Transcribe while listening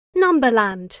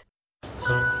Numberland.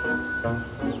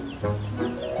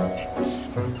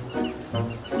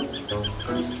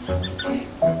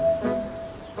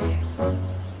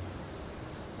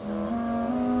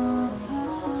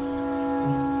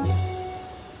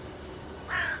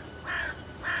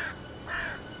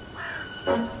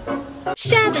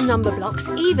 Share the number blocks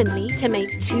evenly to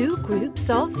make 2 groups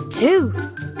of 2.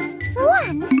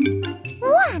 1,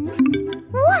 1,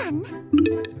 1,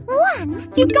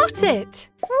 1. You got it!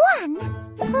 1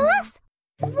 plus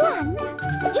 1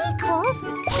 equals 2.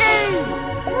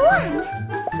 1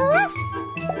 plus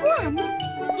 1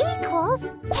 equals 2.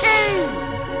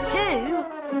 2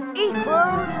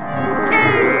 equals 2.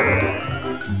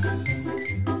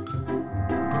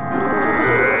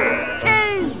 2.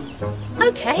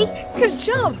 Okay, good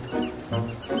job!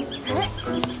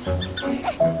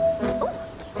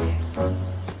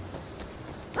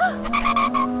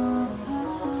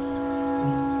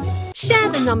 Share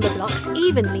the number blocks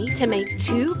evenly to make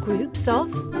 2 groups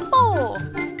of 4.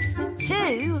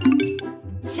 2,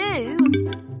 2,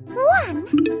 1,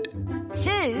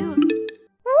 2,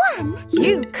 1.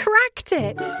 You cracked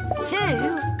it! 2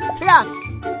 plus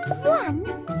 1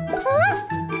 plus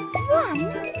 1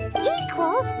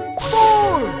 equals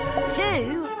 4.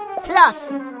 2 plus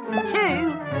 2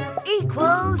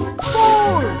 equals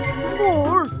 4.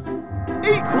 4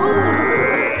 equals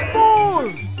 4.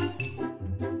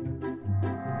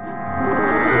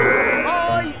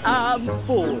 I am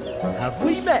 4. Have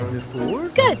we met before?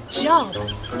 Good job!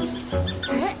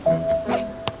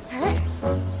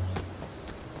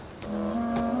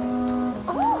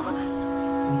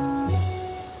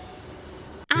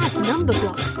 Add number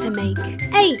blocks to make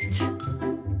 8.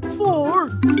 4.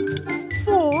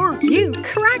 4. You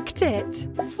cracked it!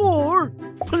 4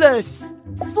 plus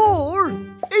 4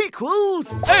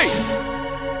 equals 8.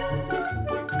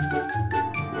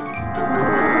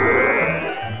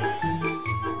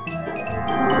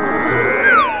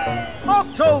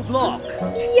 Octoblock.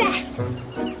 Yes!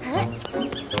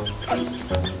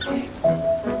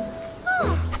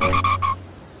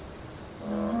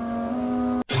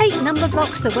 Take number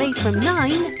blocks away from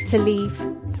 9 to leave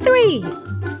 3.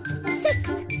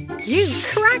 6, You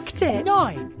cracked it!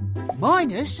 9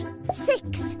 minus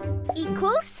 6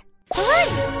 equals 3.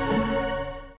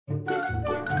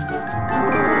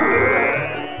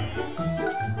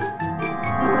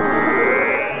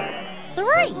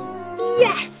 3.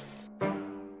 Yes!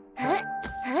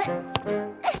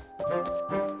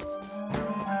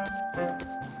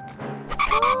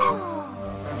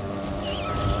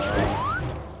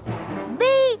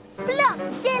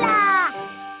 Blockzilla!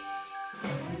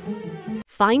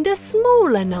 Find a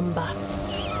smaller number.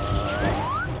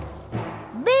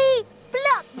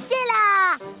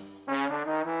 Blockzilla!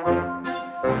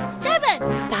 7!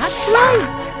 That's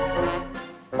right!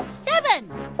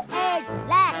 7 is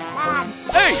less than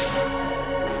 8.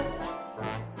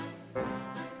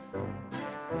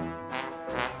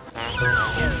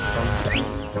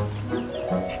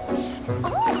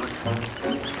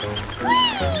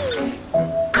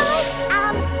 I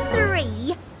am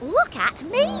 3. Look at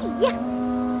me.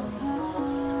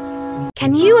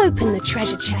 Can you open the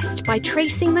treasure chest by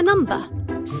tracing the number?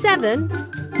 7.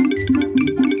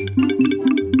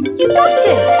 You got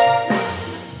it!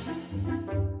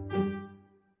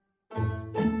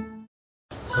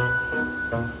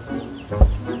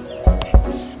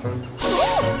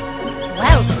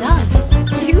 Well done!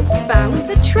 You found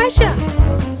the treasure!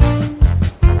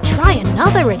 Try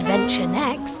another adventure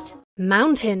next.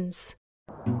 Mountains.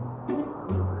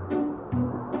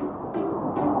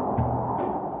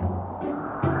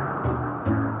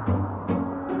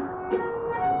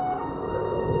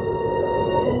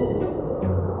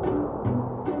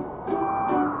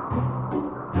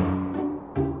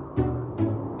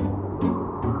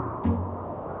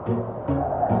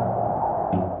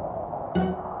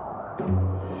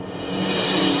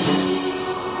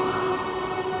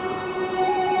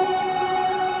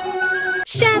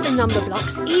 Share the number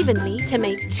blocks evenly to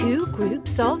make 2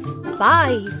 groups of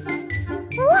 5.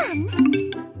 1,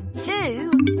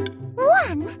 2,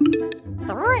 1,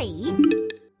 3,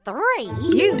 3.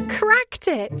 You cracked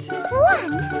it!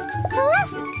 1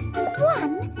 plus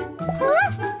 1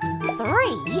 plus 3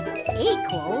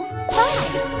 equals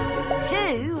 5.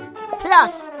 2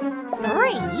 plus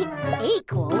 3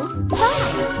 equals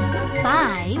 5.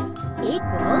 5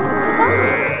 equals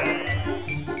 5.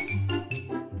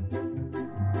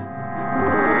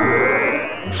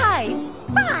 High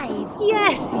 5!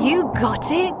 Yes, you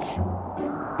got it!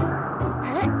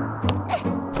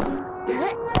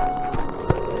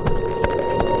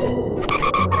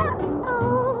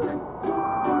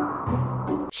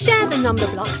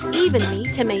 number blocks evenly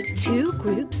to make 2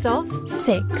 groups of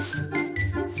 6.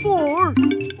 4,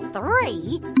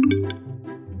 3,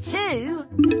 2,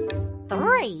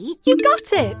 3. You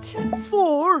got it!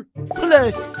 4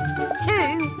 plus 2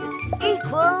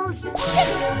 equals 6.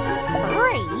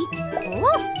 3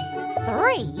 plus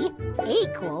 3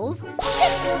 equals 6.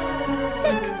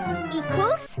 6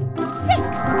 equals 6.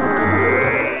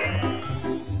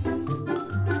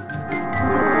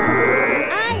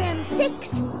 I am 6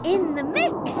 in the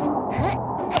mix.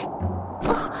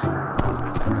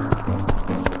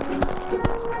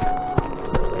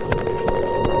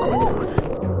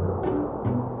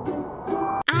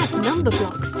 Add number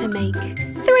blocks to make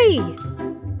 3.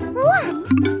 1,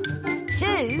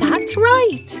 2. That's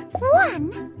right!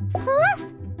 1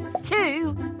 plus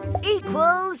 2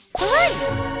 equals 3.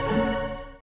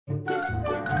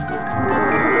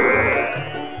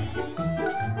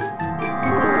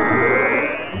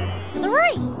 3.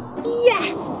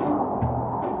 Yes!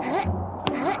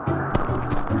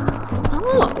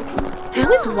 Oh,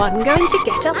 how is 1 going to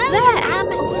get up there? I am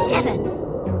 7.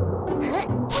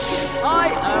 I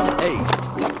am 8.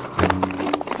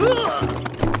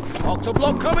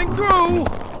 Octoblock coming through.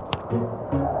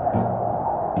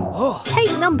 Oh,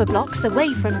 Take number blocks away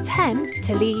from 10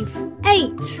 to leave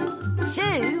 8.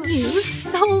 2 You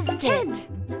solved it!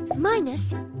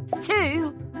 minus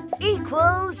 2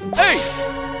 equals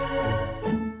 8.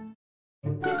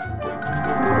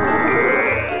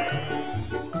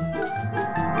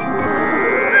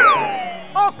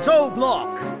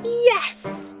 Octoblock.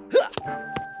 Yes!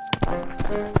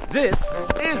 This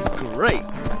is great.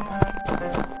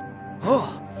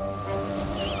 Oh,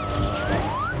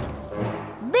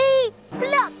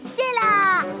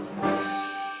 Blockzilla.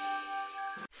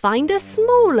 Find a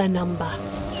smaller number.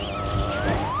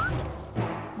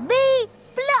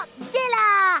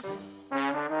 Blockzilla.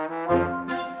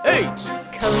 8.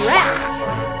 Correct!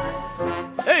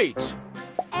 8.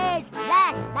 Is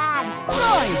less than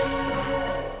 9.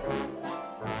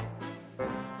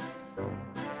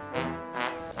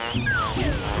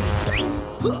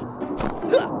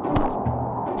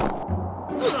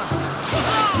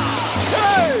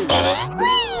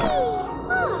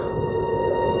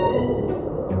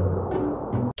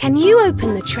 Can you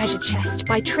open the treasure chest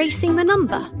by tracing the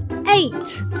number 8?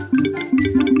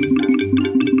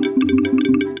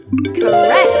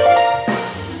 Correct!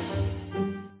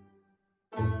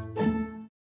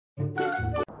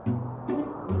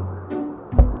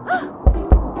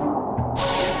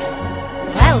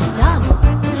 Well done!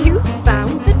 You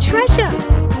found the treasure!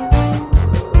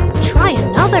 Try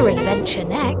another adventure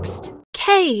next.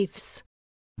 Caves.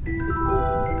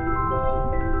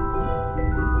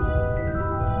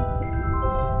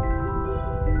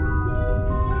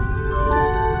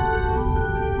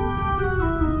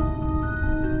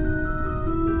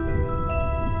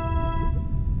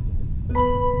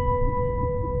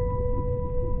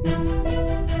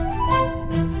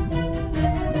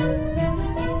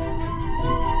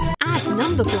 Add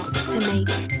number blocks to make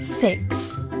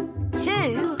 6.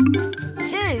 2,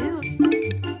 2,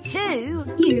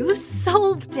 2. You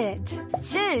solved it!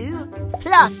 2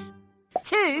 plus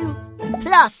 2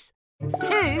 plus 2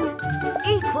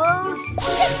 equals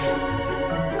 6.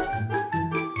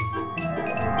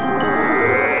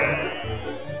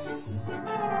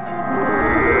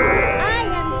 I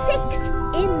am 6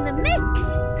 in the mix.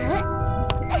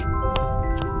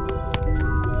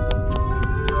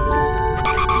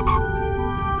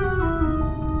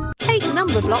 Take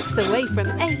number blocks away from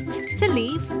 8 to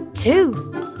leave 2.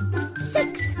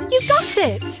 6 You got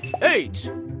it!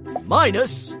 8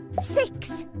 minus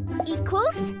 6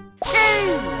 equals 2.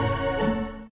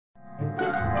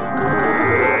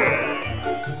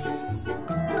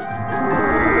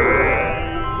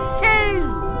 2.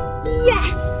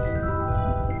 Yes!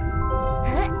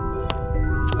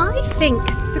 I think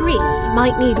 3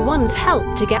 might need 1's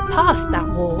help to get past that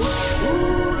wall.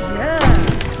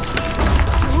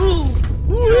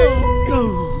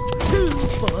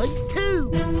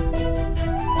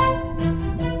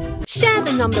 Share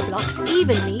the number blocks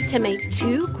evenly to make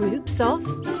 2 groups of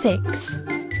 6.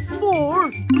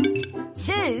 4.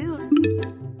 2,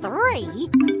 3,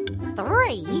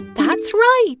 3. That's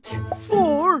right!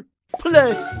 4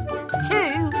 plus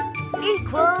 2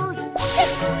 equals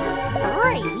 6.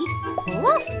 3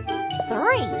 plus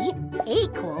 3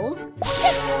 equals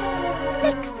 6.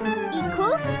 6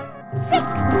 equals 6.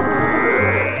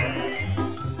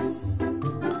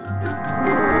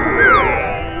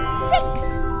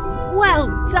 6. Well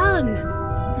done!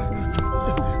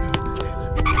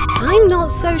 I'm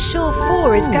not so sure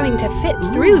 4 is going to fit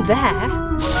through there.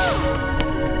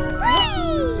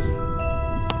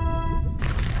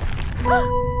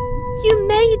 You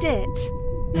made it!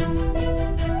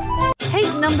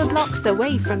 Take number blocks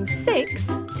away from 6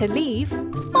 to leave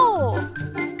 4.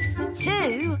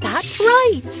 2. That's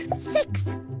right!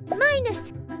 6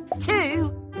 minus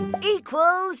 2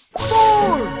 equals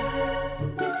 4.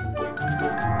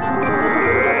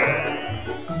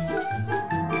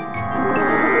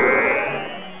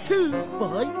 2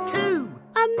 by 2.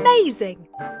 Amazing!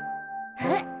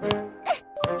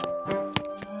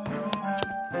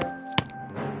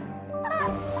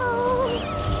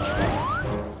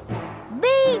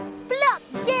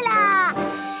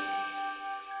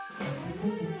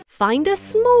 Find a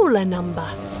smaller number.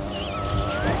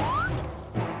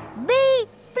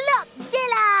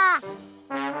 Blockzilla!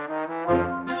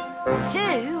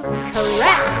 2.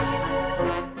 Correct!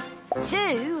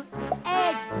 2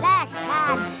 is less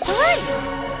than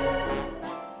 3.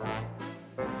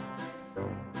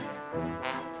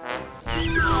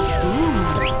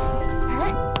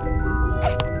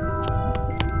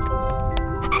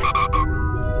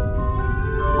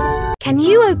 Can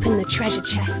you open the treasure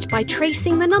chest by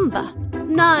tracing the number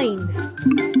 9?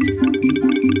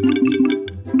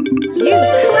 You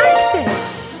cracked